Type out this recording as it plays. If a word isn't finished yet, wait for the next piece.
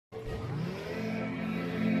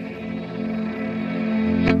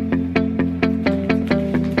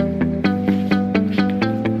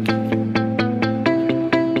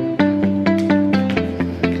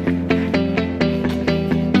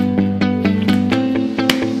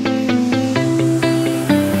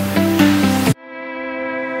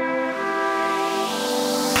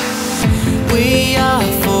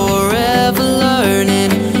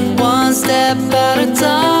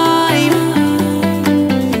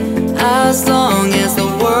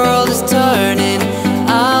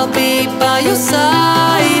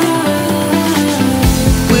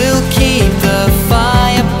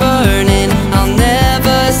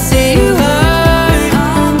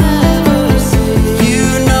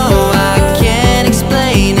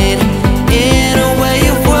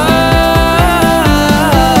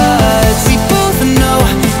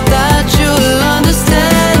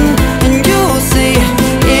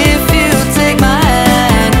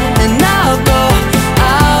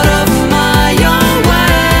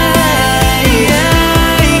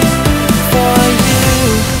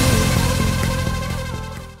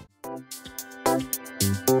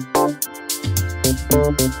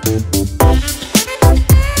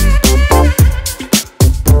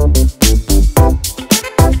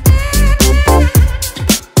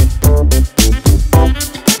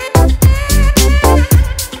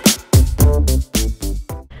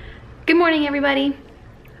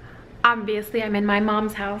Obviously, I'm in my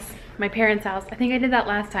mom's house, my parents' house. I think I did that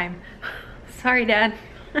last time. Sorry, Dad.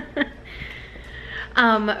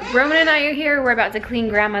 Roman and I are here. We're about to clean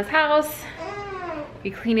Grandma's house.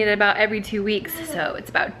 We clean it about every 2 weeks, so it's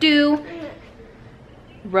about due.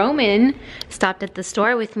 Roman stopped at the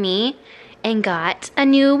store with me and got a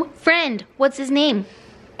new friend. What's his name?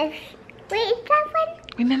 Wait, is that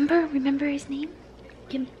one? Remember his name?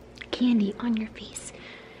 Give him candy on your face.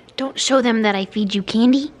 Don't show them that I feed you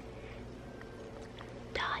candy.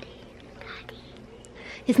 Dottie.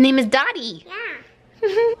 His name is Dottie.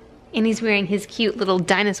 Yeah. And he's wearing his cute little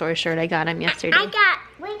dinosaur shirt I got him yesterday.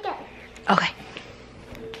 Wait up. Okay.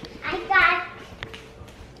 I got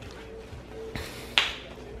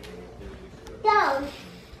those.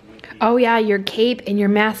 Oh yeah, your cape and your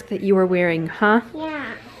mask that you were wearing, huh?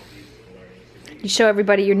 Yeah. You show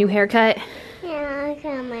everybody your new haircut? Yeah, I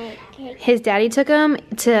got my cake. His daddy took him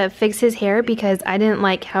to fix his hair because I didn't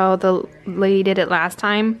like how the lady did it last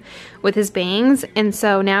time with his bangs. And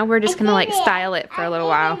so now we're just gonna like style it for a little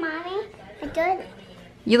while. Mommy, I did it.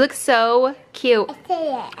 You look so cute. I did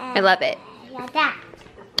it. I love it. Like that.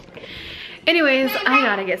 Anyways, I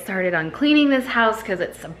gotta get started on cleaning this house because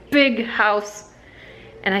it's a big house.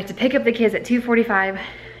 And I have to pick up the kids at 2:45.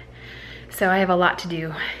 So I have a lot to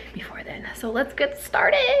do before then. So let's get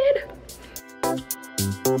started.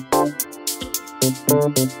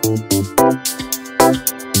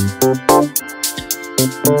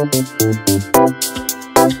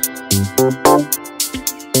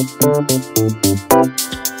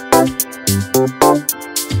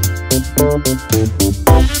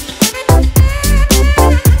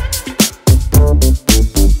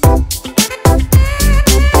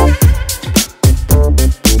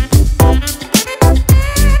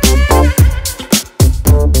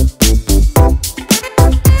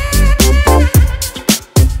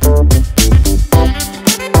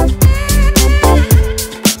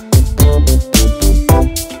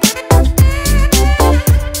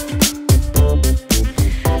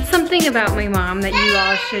 About my mom that you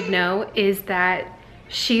all should know is that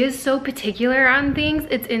she is so particular on things,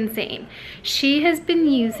 it's insane. She has been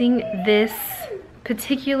using this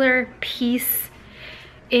particular piece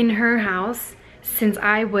in her house since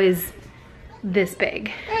I was this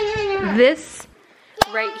big. This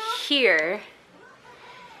right here,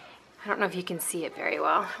 I don't know if you can see it very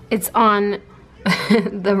well. It's on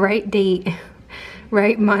the right date,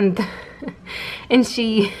 right month, and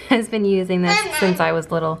she has been using this since I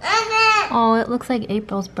was little. Oh, it looks like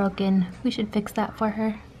April's broken. We should fix that for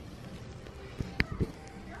her.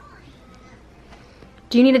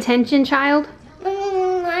 Do you need attention, child?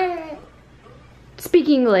 Speak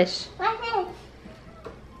English.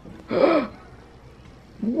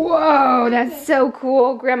 Whoa, that's so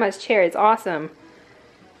cool. Grandma's chair is awesome.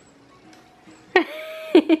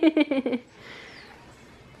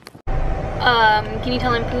 Can you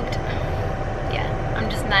tell him pooped? Yeah, I'm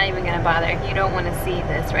just not even gonna bother. You don't want to see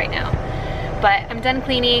this right now. But I'm done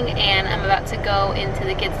cleaning and I'm about to go into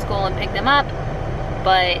the kids' school and pick them up.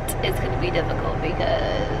 But it's gonna be difficult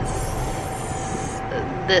because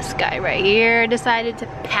this guy right here decided to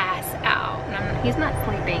pass out. And he's not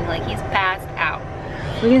sleeping, like he's passed out.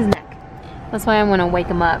 Look at his neck. That's why I'm gonna wake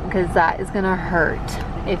him up because that is gonna hurt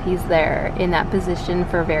if he's there in that position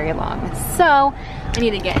for very long. So I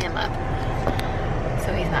need to get him up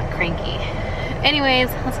so he's not cranky.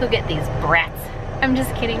 Anyways, let's go get these brats. I'm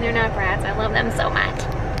just kidding, they're not brats. I love them so much.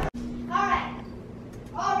 Alright.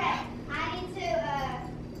 I need to,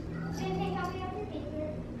 should I take out your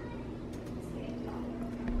paper?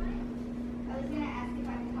 I was gonna ask if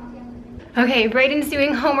I could copy out the paper. Okay, Brayden's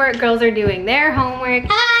doing homework. Girls are doing their homework.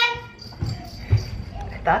 Hi!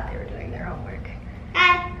 I thought they were doing their homework.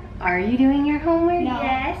 Hi. Are you doing your homework? No.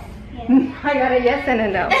 Yes. I got a yes and a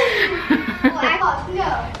no. Well, I got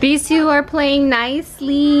no. These two are playing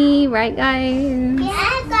nicely, right guys? Yeah,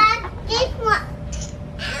 I got this one.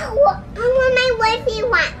 I want my wifey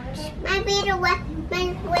watch. My beta watch.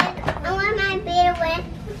 I want my beta watch.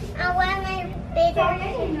 I want my beta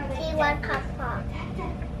see what comes off.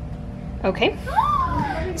 Okay.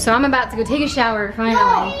 So I'm about to go take a shower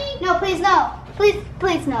finally. No, please no.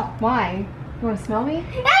 Please no. Why? You want to smell me?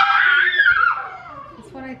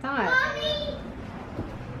 That's what I thought.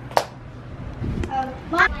 Oh,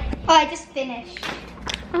 I just finished.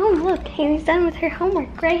 Oh, look, Haley's done with her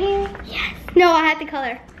homework. Right, Haley? Yes. No, I had to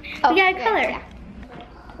color. Oh, we gotta yeah, color. yeah.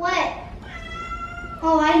 What?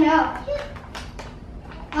 Oh, I know.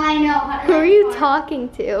 I know. Who are you talking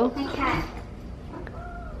to? My cat.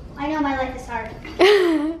 I know my life is hard.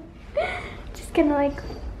 Just gonna like,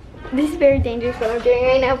 this is very dangerous what I'm doing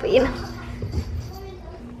right now, but you know.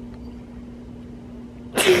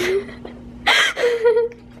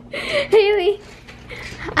 Haley,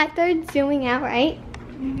 I started zooming out, right?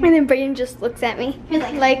 And then Brayden just looks at me. He's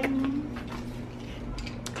like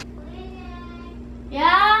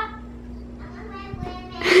yeah?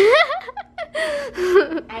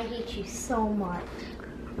 I hate you so much.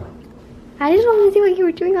 I just wanted to see what you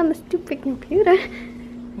were doing on the stupid computer. I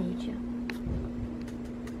hate you.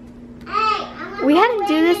 Hey, We had to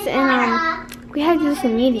do this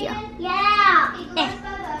in media. Yeah.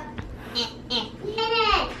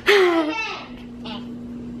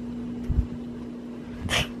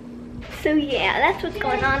 So yeah, that's what's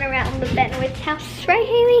going on around the Benwood's house, right,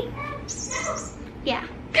 Haley? Yeah.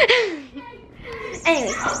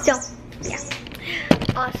 Anyway, so yeah.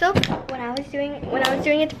 Also, when I was doing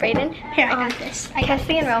it to Brayden, Here, I got this.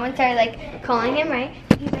 Kessie and Roman started like calling him, right?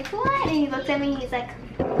 He's like, what? And he looks at me, he's like,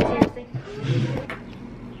 seriously.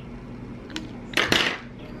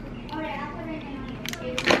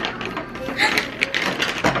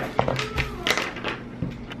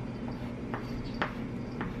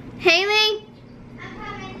 Haley,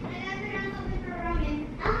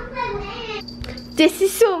 this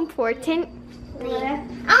is so important. I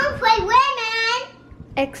want to play women.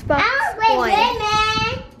 Xbox I want One. to play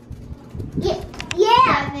women.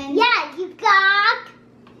 Yeah, yeah, you gog.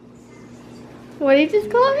 What did you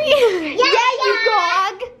just call me?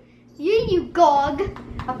 Yeah, you gog.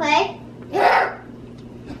 I'll play.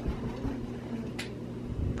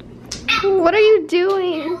 What are you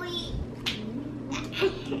doing?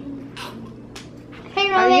 Hey,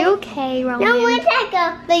 Are Roman. you okay, Roman? No, where'd that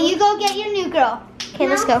go? Then you go get your new girl. Okay,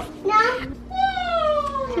 let's go. No.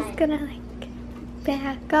 Just gonna like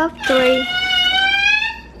back up 3.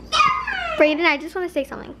 Brayden, I just want to say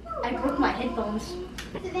something. I broke my headphones.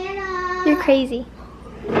 Savannah. You're crazy.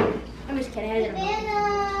 I'm just kidding. I didn't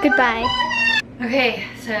know. Goodbye. Okay,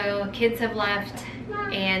 so kids have left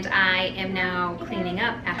and I am now cleaning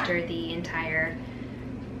up after the entire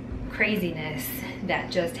craziness that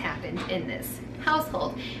just happened in this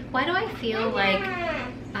household. Why do I feel like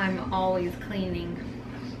I'm always cleaning?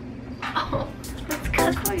 Oh, it's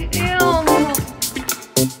because I am.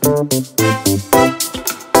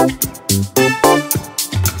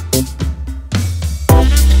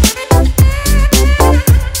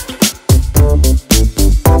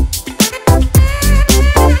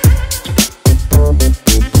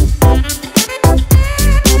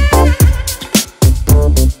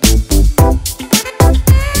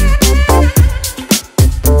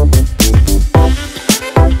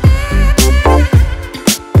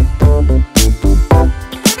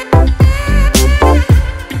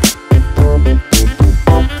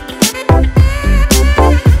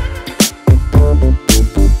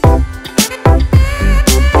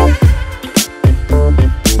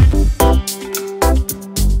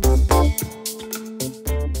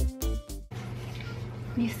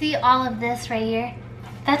 You see all of this right here?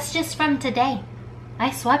 That's just from today.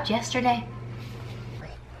 I swept yesterday.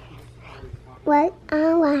 What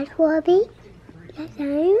I want for me? Yes,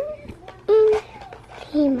 I'm in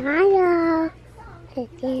tomorrow.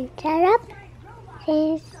 It's set up.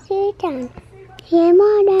 It's done.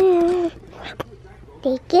 Tomorrow.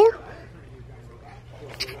 Thank you.